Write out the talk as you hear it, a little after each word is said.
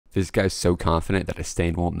This guy's so confident that a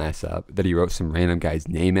stain won't mess up that he wrote some random guy's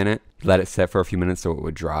name in it, let it set for a few minutes so it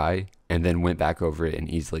would dry, and then went back over it and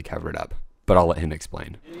easily covered it up. But I'll let him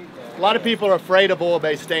explain. A lot of people are afraid of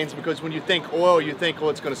oil-based stains because when you think oil, you think, well,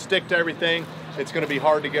 it's going to stick to everything, it's going to be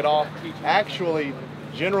hard to get off. Actually,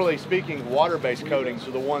 generally speaking, water-based coatings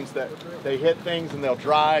are the ones that they hit things and they'll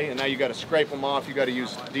dry, and now you got to scrape them off. You got to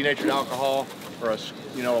use denatured alcohol or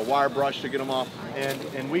a wire brush to get them off.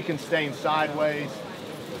 And we can stain sideways.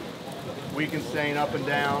 We can stain up and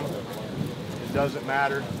down. It doesn't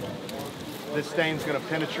matter. This stain's going to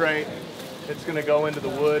penetrate. It's going to go into the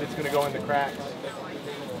wood. It's going to go into cracks.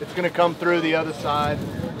 It's going to come through the other side.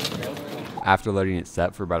 After letting it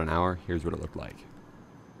set for about an hour, here's what it looked like.